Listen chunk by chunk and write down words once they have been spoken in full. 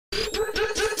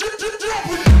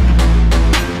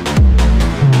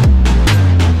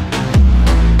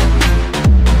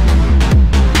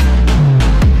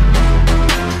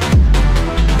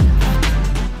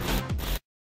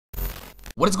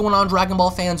What is going on, Dragon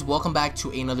Ball fans? Welcome back to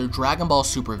another Dragon Ball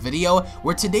Super video,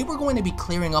 where today we're going to be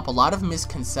clearing up a lot of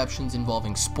misconceptions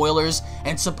involving spoilers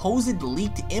and supposed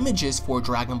leaked images for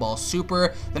Dragon Ball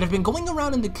Super that have been going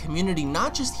around in the community,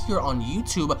 not just here on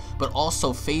YouTube, but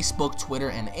also Facebook,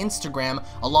 Twitter, and Instagram,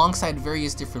 alongside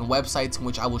various different websites in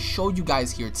which I will show you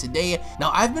guys here today.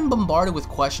 Now, I've been bombarded with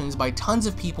questions by tons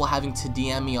of people having to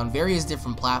DM me on various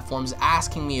different platforms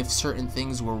asking me if certain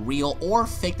things were real or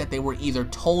fake that they were either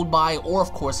told by or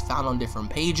of course found on different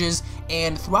pages,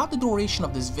 and throughout the duration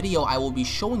of this video I will be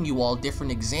showing you all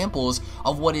different examples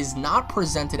of what is not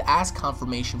presented as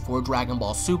confirmation for Dragon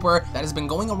Ball Super that has been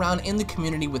going around in the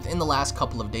community within the last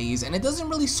couple of days. And it doesn't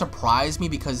really surprise me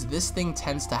because this thing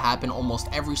tends to happen almost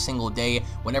every single day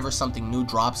whenever something new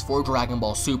drops for Dragon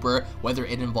Ball Super, whether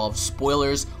it involves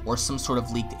spoilers or some sort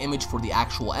of leaked image for the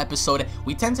actual episode.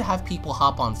 We tend to have people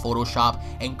hop on Photoshop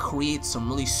and create some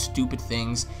really stupid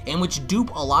things in which dupe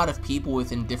a lot of people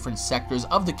within different sectors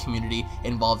of the community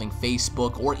involving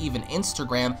Facebook or even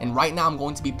Instagram. And right now I'm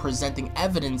going to be presenting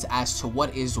evidence as to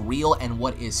what is real and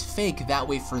what is fake. That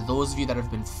way, for those of you that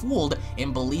have been fooled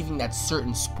in believing that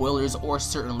certain spoilers or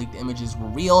certain leaked images were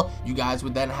real, you guys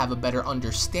would then have a better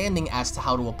understanding as to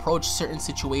how to approach certain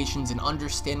situations and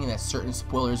understanding that certain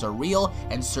spoilers are real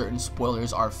and certain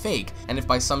spoilers are fake. And if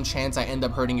by some chance I end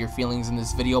up hurting your feelings in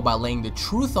this video by laying the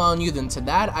truth on you, then to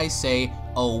that I say,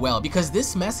 oh well, because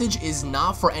this message is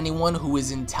not for anyone who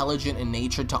is intelligent in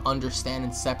nature to understand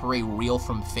and separate real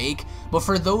from fake, but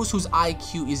for those whose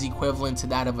IQ is equivalent to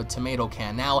that of a tomato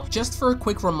can. Now, just for a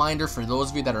quick reminder for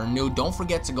those of you that are new, don't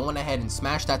forget to go on ahead and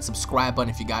smash that subscribe button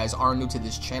if you guys are new to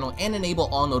this channel, and enable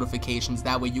all notifications.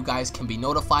 That way you guys can be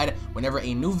notified whenever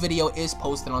a new video is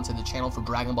posted onto the channel for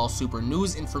Dragon Ball Super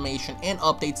news, information, and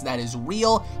updates that is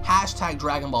real. Hashtag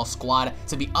Dragon Ball Squad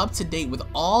to be up to date with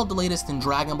all the latest in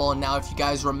Dragon Ball. Now, if you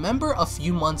guys remember a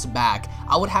few months back,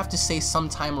 I would have to say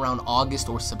sometime around August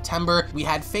or September, we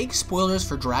had fake spoilers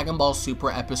for Dragon Ball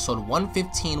Super episode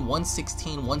 115,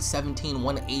 116, 117,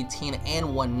 118,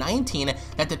 and 119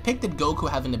 that depicted Goku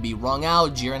having to be wrung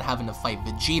out, Jiren having to fight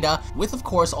Vegeta, with of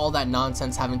course all that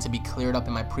nonsense having to be cleared up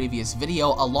in my previous video,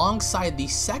 alongside the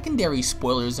secondary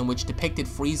spoilers in which depicted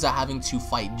Frieza having to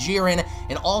fight Jiren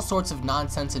and all sorts of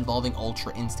nonsense involving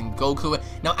Ultra Instinct Goku.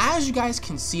 Now, as you guys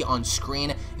can see on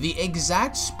screen, the exact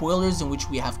spoilers in which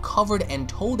we have covered and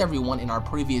told everyone in our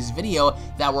previous video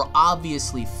that were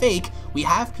obviously fake, we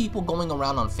have people going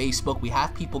around on Facebook, we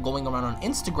have people going around on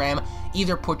Instagram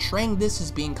either portraying this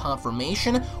as being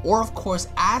confirmation or of course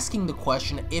asking the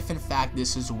question if in fact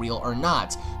this is real or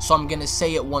not. So I'm gonna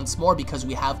say it once more because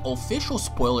we have official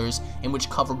spoilers in which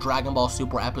cover Dragon Ball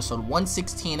Super episode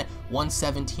 116,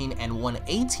 117, and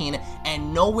 118,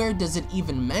 and nowhere does it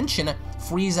even mention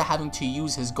Frieza having to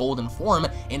use his golden form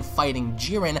in fighting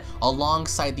Jiren,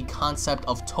 alongside the concept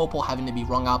of Toppo having to be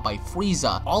wrung out by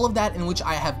Frieza. All of that in which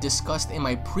I have discussed in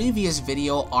my previous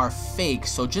video are fake.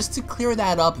 So just to clear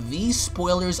that up, these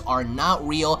spoilers are not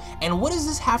real. And what does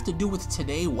this have to do with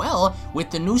today? Well,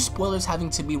 with the new spoilers having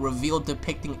to be revealed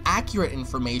depicting accurate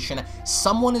information,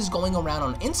 someone is going around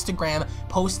on Instagram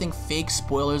posting fake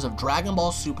spoilers of Dragon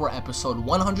Ball Super episode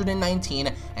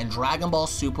 119 and Dragon Ball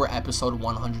Super episode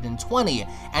 120.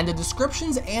 And the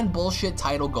descriptions and bullshit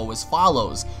title go as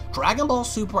follows: Dragon Ball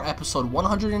Super episode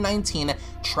 119,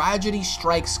 tragedy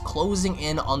strikes closing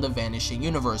in on the vanishing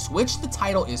universe, which the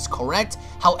title is correct.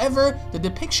 However, the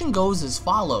depiction goes as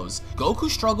follows: Goku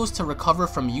struggles to recover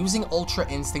from using Ultra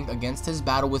Instinct against his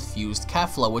battle with fused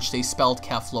Kefla, which they spelled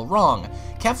Kefla wrong.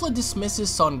 Kefla dismisses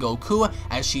Son Goku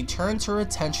as she turns her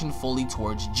attention fully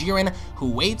towards Jiren,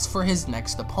 who waits for his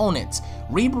next opponent.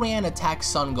 Ribrianne attacks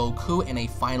Son Goku in a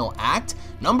final act.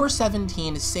 Number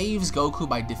 17 saves Goku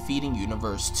by defeating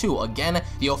Universe 2. Again,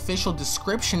 the official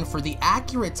description for the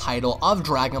accurate title of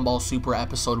Dragon Ball Super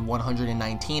episode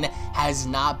 119 has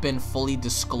not been fully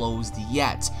disclosed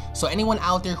yet. So anyone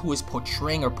out there who is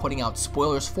portraying or putting out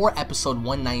spoilers for episode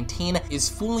 119 is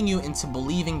fooling you into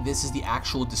believing this is the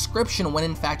actual description, when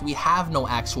in fact we have no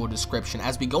actual description.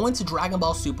 As we go into Dragon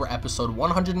Ball Super episode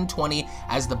 120,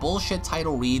 as the bullshit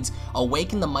title reads,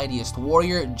 Awaken the Mightiest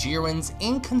Warrior, Jiren's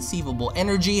Inconceivable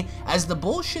Energy, as the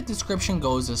bullshit description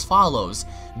goes as follows: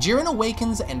 Jiren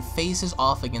awakens and faces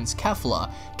off against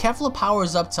Kefla. Kefla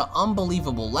powers up to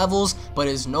unbelievable levels, but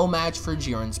is no match for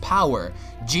Jiren's power.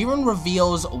 Jiren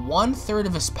reveals 1/3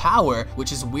 of his power,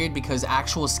 which is weird because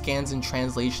actual scans and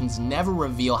translations never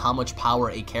reveal how much power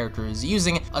a character is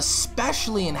using,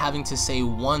 especially in having to say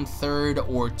 1/3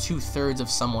 or 2/3 of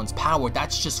someone's power.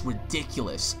 That's just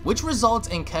ridiculous. Which results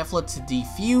in Kefla to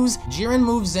defuse. Jiren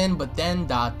moves in, but then ...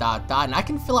 and I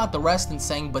can fill out the rest in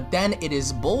saying, but then it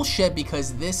is bullshit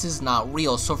because this is not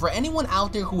real. So for anyone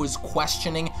out there who is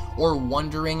questioning or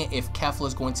wondering if Kefla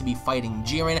is going to be fighting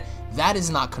Jiren, that is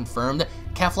not confirmed.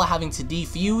 Kefla having to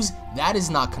defuse, that is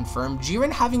not confirmed.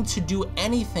 Jiren having to do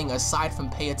anything aside from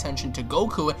pay attention to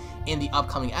Goku in the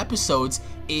upcoming episodes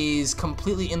is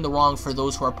completely in the wrong for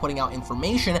those who are putting out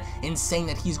information and saying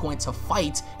that he's going to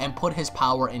fight and put his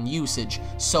power in usage.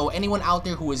 So anyone out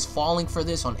there who is falling for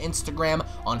this on Instagram,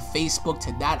 on Facebook,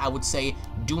 to that, I would say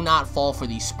do not fall for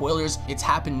these spoilers. It's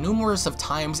happened numerous of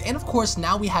times, and of course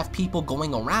now we have people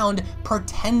going around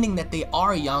pretending that they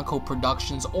are Yonko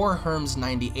Productions or Herms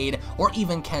 98 or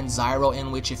even Ken Zyro,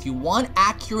 in which if you want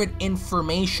accurate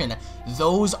information,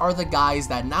 those are the guys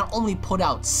that not only put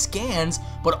out scans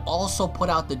but also put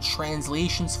out the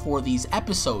translations for these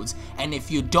episodes. And if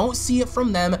you don't see it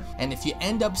from them, and if you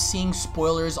end up seeing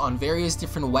spoilers on various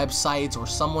different websites or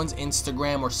someone's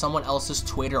Instagram or someone else's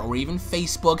Twitter or even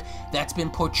Facebook that's been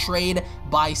portrayed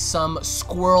by some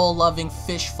squirrel loving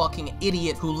fish fucking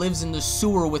idiot who lives in the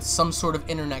sewer with some sort of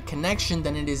internet connection,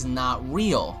 then it is not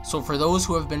real. So for those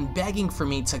who have been begging for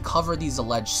me to cover these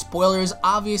alleged spoilers,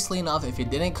 obviously enough, if it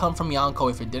didn't come from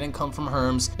Yonko, if it didn't come from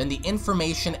Herms, then the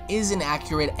information is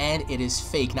inaccurate and it is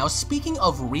fake. Now, speaking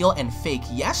of real and fake,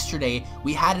 yesterday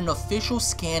we had an official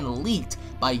scan leaked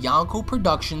by Yonko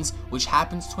Productions, which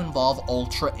happens to involve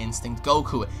Ultra Instinct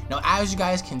Goku. Now, as you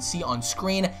guys can see on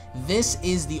screen, this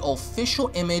is the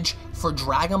official image for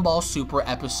Dragon Ball Super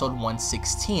episode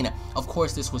 116. Of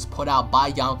course, this was put out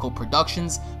by Yonko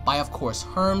Productions, by of course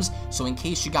Herms, so in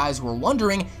case you guys were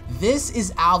wondering, this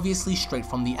is obviously straight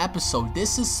from the episode.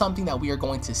 This is something that we are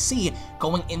going to see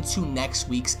going into next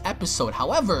week's episode.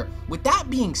 However, with that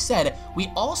being said,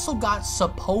 we also got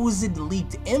supposed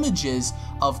leaked images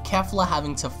of Kefla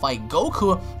having to fight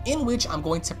Goku, in which I'm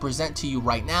going to present to you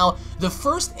right now. The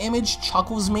first image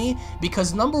chuckles me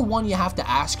because number one, you have to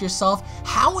ask yourself,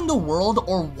 how in the world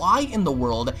or why in the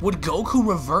world would Goku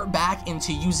revert back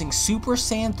into using Super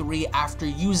Saiyan 3 after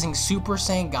using Super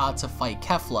Saiyan God to fight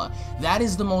Kefla? That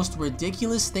is the most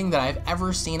ridiculous thing that I've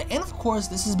ever seen, and of course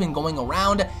this has been going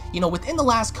around, you know, within the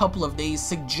last couple of days,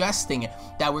 suggesting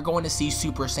that we're going to see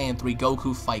Super Saiyan 3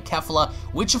 Goku fight Kefla,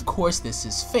 which of course this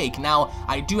is fake. Now,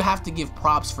 I do have to give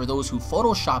props for those who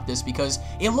photoshopped this because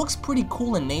it looks pretty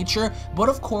cool in nature, but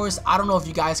of course, I don't know if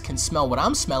you guys can smell what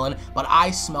I'm smelling, but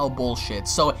I smell bullshit.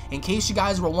 So in case you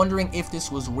guys were wondering if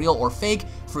this was real or fake,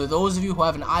 for those of you who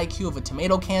have an IQ of a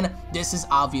tomato can, this is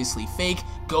obviously fake.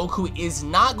 Goku is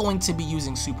not going to be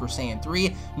using Super Saiyan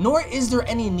 3, nor is there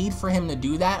any need for him to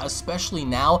do that, especially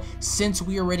now, since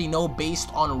we already know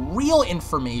based on real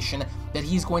information that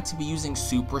he's going to be using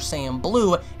Super Saiyan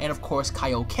Blue and of course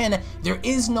Kaioken. There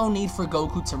is no need for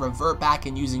Goku to revert back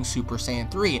and using Super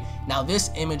Saiyan 3. Now this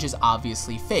image is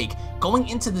obviously fake. Going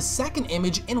into the second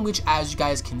image, in which as you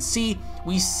guys can see,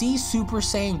 we see Super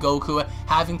Saiyan Goku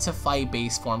having to fight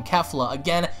base form Kefla,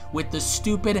 again with the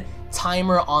stupid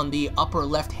timer on the upper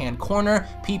left hand corner.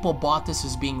 People bought this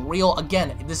as being real.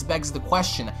 Again, this begs the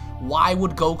question, why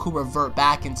would Goku revert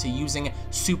back into using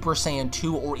Super Saiyan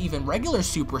 2 or even regular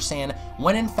Super Saiyan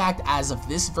when in fact as of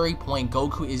this very point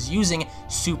Goku is using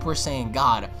Super Saiyan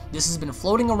God? This has been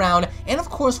floating around, and of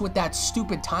course with that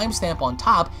stupid timestamp on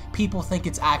top, people think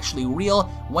it's actually real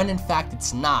when in fact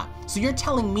it's not. So you're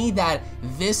telling me that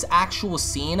this actual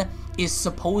scene is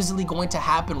supposedly going to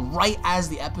happen right as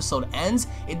the episode ends?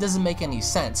 It doesn't make any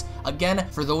sense. Again,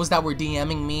 for those that were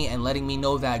DMing me and letting me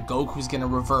know that Goku's gonna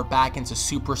revert back into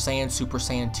Super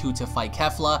Saiyan 2 to fight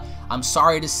Kefla, I'm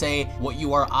sorry to say what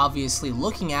you are obviously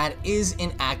looking at is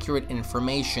inaccurate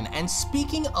information. And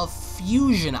speaking of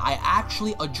fusion, I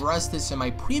actually addressed this in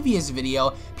my previous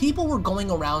video. People were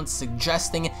going around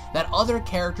suggesting that other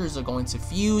characters are going to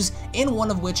fuse, in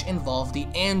one of which involved the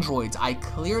androids. I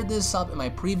cleared this up in my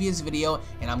previous video,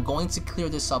 and I'm going to clear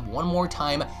this up one more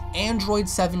time. Android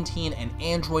 17 and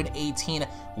Android 18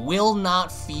 will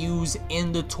not fuse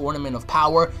in the Tournament of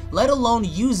Power, let alone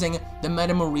using the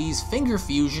Metamaries finger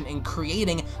fusion and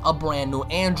creating a brand new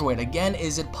android. Again,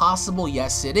 is it possible?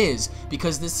 Yes, it is,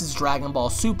 because this is Dragon Ball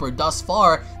Super. Thus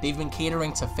far, they've been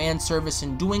catering to fan service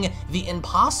and doing the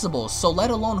impossible, so let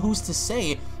alone who's to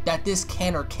say that this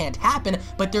can or can't happen,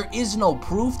 but there is no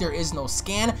proof, there is no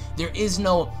scan, there is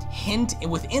no hint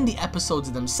within the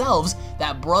episodes themselves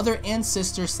that brother and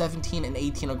sister 17 and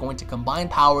 18 are going to combine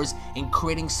powers in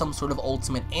creating some sort of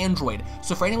ultimate android.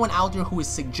 So for anyone out there who is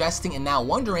suggesting and now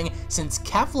wondering, since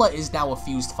Kefla is now a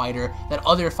fused fighter, that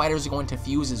other fighters are going to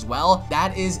fuse as well,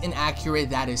 that is inaccurate,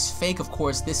 that is fake. Of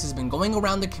course, this has been going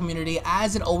around the community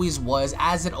as it always was,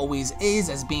 as it always is,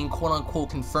 as being quote-unquote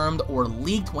confirmed or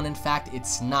leaked, when in fact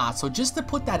it's not. So just to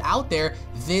put that out there,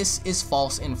 this is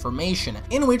false information.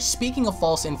 In which, speaking of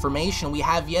false information, we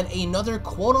have yet another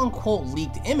quote-unquote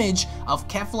leaked image of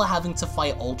Kefla having to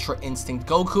fight Ultra Instinct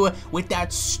Goku with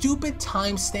that stupid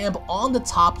timestamp on the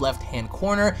top left-hand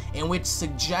corner, in which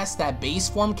suggests that base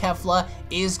form Kefla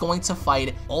is going to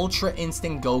fight Ultra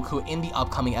Instinct Goku in the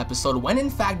upcoming episode, when in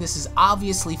fact this is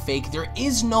obviously fake. There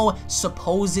is no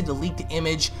supposed leaked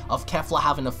image of Kefla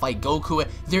having to fight Goku.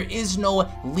 There is no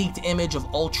leaked image of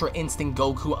Ultra Instinct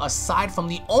Goku aside from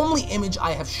the only image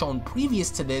I have shown previous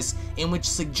to this, in which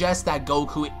suggests that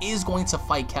Goku is going to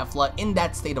fight Kefla in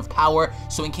that state of power.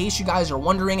 So in case you guys are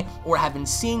wondering or have been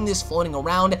seeing this floating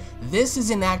around, this is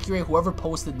inaccurate. Whoever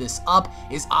posted this up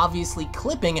is obviously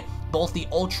clipping both the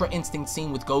Ultra Instinct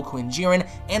scene with Goku and Jiren,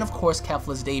 and of course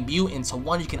Kefla's debut into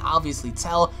one. You can obviously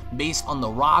tell based on the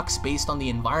rocks, based on the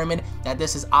environment, that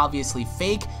this is obviously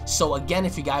fake. So again,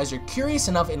 if you guys are curious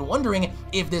enough and wondering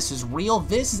if this is real,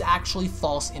 this is actually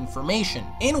false information.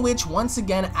 In which, once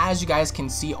again, as you guys can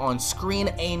see on screen,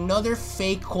 another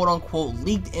fake quote-unquote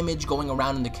leaked image going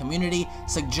around in the community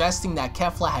suggesting that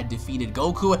Kefla had defeated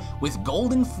Goku, with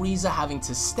Golden Frieza having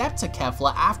to step to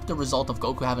Kefla after the result of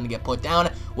Goku having to get put down,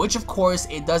 which of course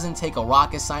it doesn't take a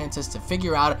rocket scientist to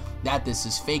figure out that this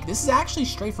is fake. This is actually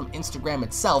straight from Instagram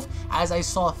itself, as I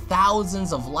saw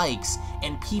thousands of likes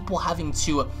and people having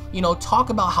to, you know, talk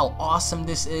about how awesome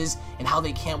this is and how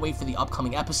they can't wait for the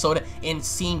upcoming episode and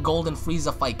seeing Golden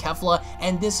Frieza fight Kefla.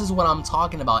 And this is what I'm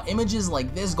talking about, images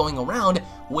like this going around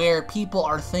where people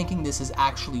are thinking this is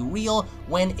actually real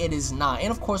when it is not.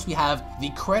 And of course we have the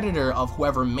creditor of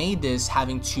whoever made this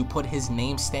having to put his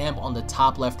name stamp on the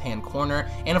top left hand corner,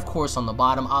 and of course on the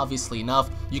bottom. Obviously enough,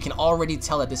 you can already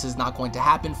tell that this is not going to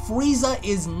happen. Frieza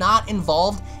is not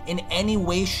involved in any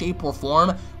way, shape, or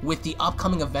form with the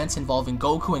upcoming events involving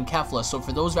Goku and Kefla. So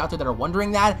for those out there that are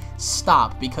wondering that,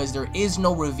 stop, because there is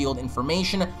no revealed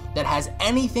information that has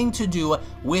anything to do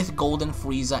with Golden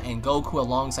Frieza and Goku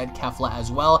alongside Kefla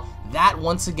as well. That,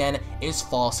 once again, is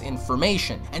false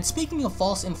information. And speaking of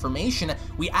false information,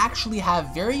 we actually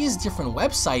have various different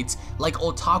websites like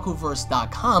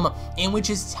otakuverse.com, in which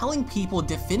is telling people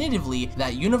definitively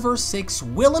that Universe 6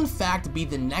 will in fact be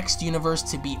the next universe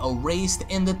to be erased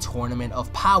in the Tournament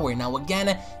of Power. Now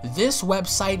again, this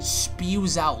website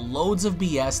spews out loads of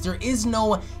BS. There is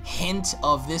no hint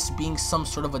of this being some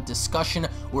sort of a discussion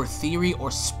or theory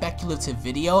or speculative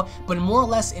video, but more or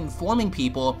less informing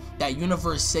people that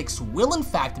Universe 6 will in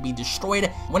fact be destroyed,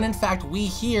 when in fact we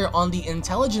here on the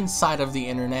intelligence side of the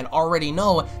internet already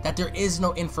know that there is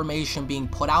no information being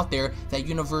put out there that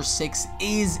Universe 6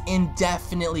 is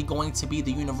indefinitely going to be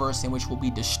the universe in which will be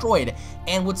destroyed.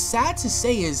 And what's sad to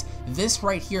say is this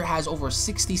right here has over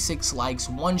 66 likes,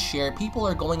 1 share. People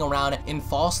are going around and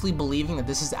falsely believing that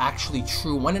this is actually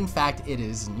true when in fact it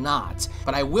is not.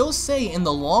 But I will say in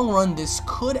the long run this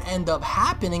could end up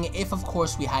happening if of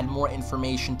course we had more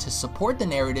information to support the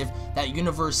narrative that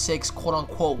Universe 6 quote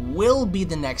unquote will be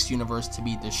the next universe to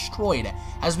be destroyed.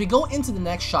 As we go into the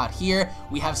next shot here,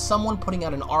 we have someone putting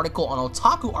out an article on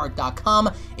otakuart.com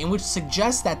in which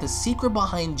suggests that the secret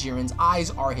behind Jiren's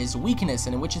eyes are his weakness,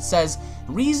 and in which it says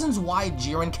reasons why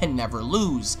Jiren can never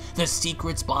lose, the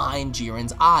secrets behind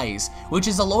Jiren's eyes, which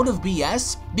is a load of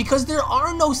BS because there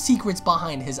are no secrets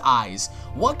behind his eyes.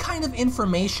 What kind of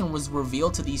information was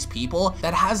revealed to these people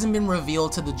that hasn't been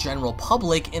revealed to the general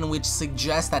public, in which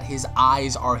suggests that his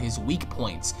eyes are his weak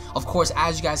points? Of course,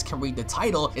 as you guys can read the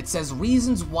title, it says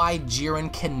reasons why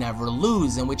Jiren can never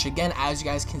lose, in which again, as you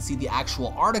guys can see, the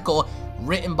actual article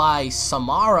written by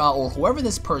Samara or whoever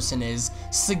this person is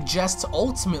suggests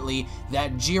ultimately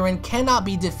that Jiren cannot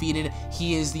be defeated.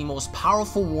 He is the most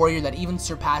powerful warrior that even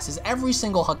surpasses every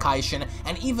single Hakaishin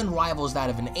and even rivals that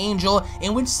of an angel,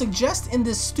 in which suggests in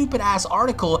this stupid ass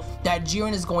article that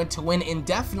Jiren is going to win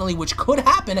indefinitely, which could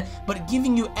happen, but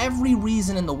giving you every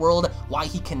reason in the world why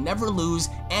he can never lose,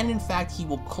 and in fact he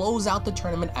will close out the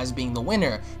tournament as being the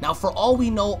winner. Now for all we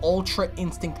know, Ultra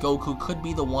Instinct Goku could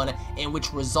be the one in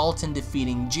which results in defeat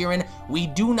defeating Jiren. We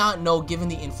do not know, given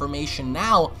the information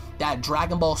now, that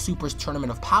Dragon Ball Super's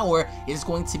Tournament of Power is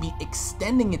going to be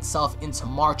extending itself into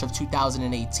March of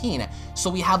 2018, so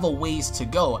we have a ways to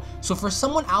go. So for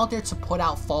someone out there to put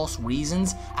out false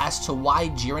reasons as to why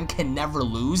Jiren can never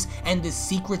lose and the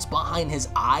secrets behind his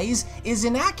eyes is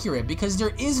inaccurate, because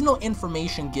there is no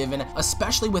information given,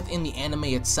 especially within the anime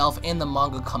itself and the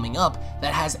manga coming up,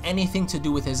 that has anything to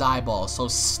do with his eyeballs. So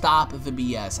stop the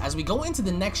BS. As we go into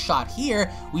the next shot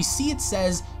here, we see it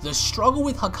says the struggle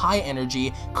with Hakai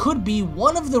energy could be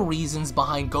one of the reasons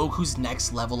behind Goku's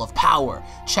next level of power.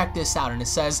 Check this out, and it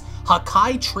says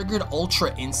Hakai triggered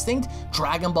Ultra Instinct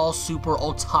Dragon Ball Super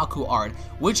Otaku art,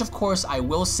 which of course I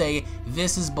will say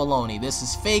this is baloney. This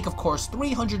is fake. Of course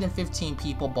 315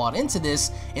 people bought into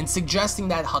this and suggesting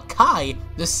that Hakai,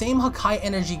 the same Hakai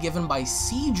energy given by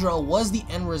Seadra, was the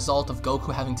end result of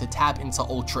Goku having to tap into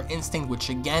Ultra Instinct, which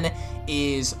again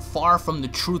is far from the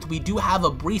truth. We do have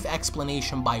a brief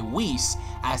explanation by Whis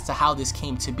as to how this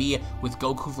came to be with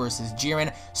Goku versus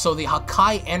Jiren. So the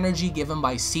Hakai energy given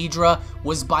by Seadra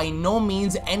was by no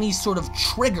means any sort of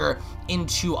trigger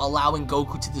into allowing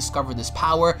Goku to discover this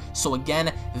power. So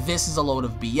again, this is a load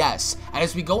of BS.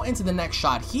 As we go into the next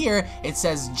shot here, it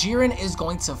says Jiren is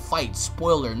going to fight.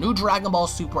 Spoiler, new Dragon Ball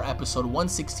Super episode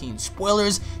 116.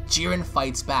 Spoilers, Jiren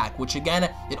fights back, which again,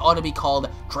 it ought to be called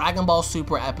Dragon Ball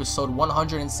Super episode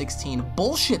 116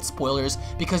 bullshit spoilers,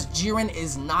 because Jiren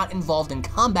is not involved in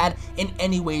combat in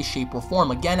any way, shape, or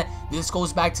form. Again, this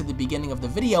goes back to the beginning of the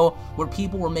video where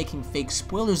people were making fake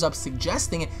spoilers up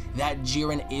suggesting that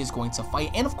Jiren is going to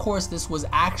fight, and of course this was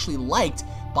actually liked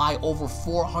by over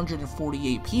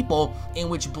 448 people, in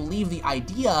which believe the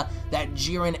idea that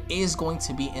Jiren is going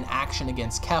to be in action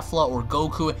against Kefla or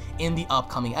Goku in the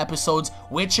upcoming episodes,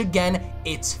 which again,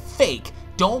 it's fake.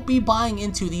 Don't be buying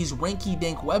into these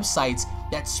rinky-dink websites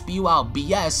that spew out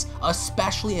BS,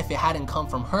 especially if it hadn't come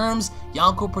from Herms,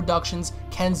 Yonko Productions,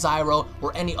 Ken Zyro,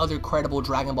 or any other credible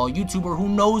Dragon Ball YouTuber who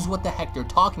knows what the heck they're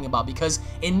talking about, because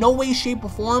in no way, shape, or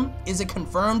form is it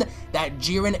confirmed that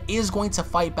Jiren is going to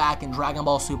fight back in Dragon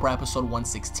Ball Super episode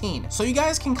 116. So you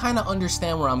guys can kind of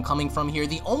understand where I'm coming from here.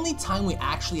 The only time we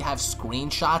actually have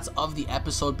screenshots of the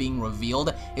episode being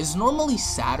revealed is normally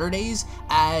Saturdays,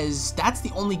 as that's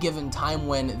the only given time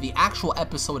when the actual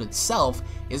episode itself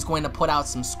is going to put out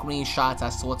some screenshots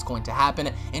as to what's going to happen.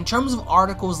 In terms of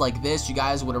articles like this, you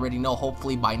guys would already know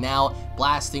hopefully by now,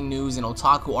 Blasting News and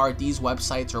Otaku Art, these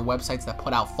websites are websites that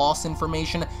put out false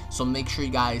information, so make sure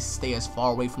you guys stay as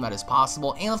far away from that as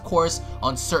possible. And of course,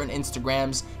 on certain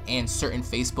Instagrams and certain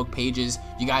Facebook pages,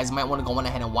 you guys might want to go on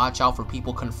ahead and watch out for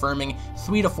people confirming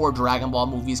 3 to 4 Dragon Ball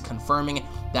movies, confirming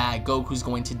that Goku's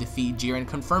going to defeat Jiren,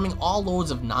 confirming all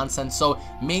loads of nonsense. So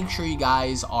make sure you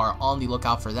guys are on the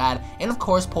lookout for that. And of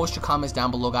course, post your comments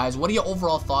down below, guys. What are your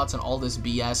overall thoughts on all this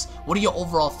BS? What are your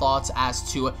overall thoughts as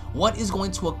to what is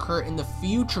going to occur in the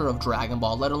future of Dragon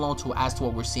Ball, let alone as to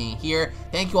what we're seeing here?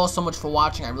 Thank you all so much for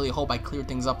watching. I really hope I cleared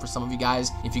things up for some of you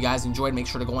guys. If you guys enjoyed, make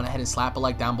sure to go on ahead and slap a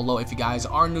like down below. If you guys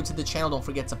are new to the channel, don't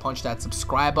forget to punch that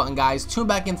subscribe button, guys. Tune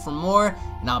back in for more,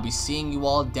 and I'll be seeing you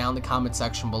all down the comment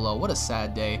section below. What a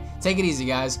sad day. Take it easy,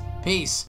 guys. Peace.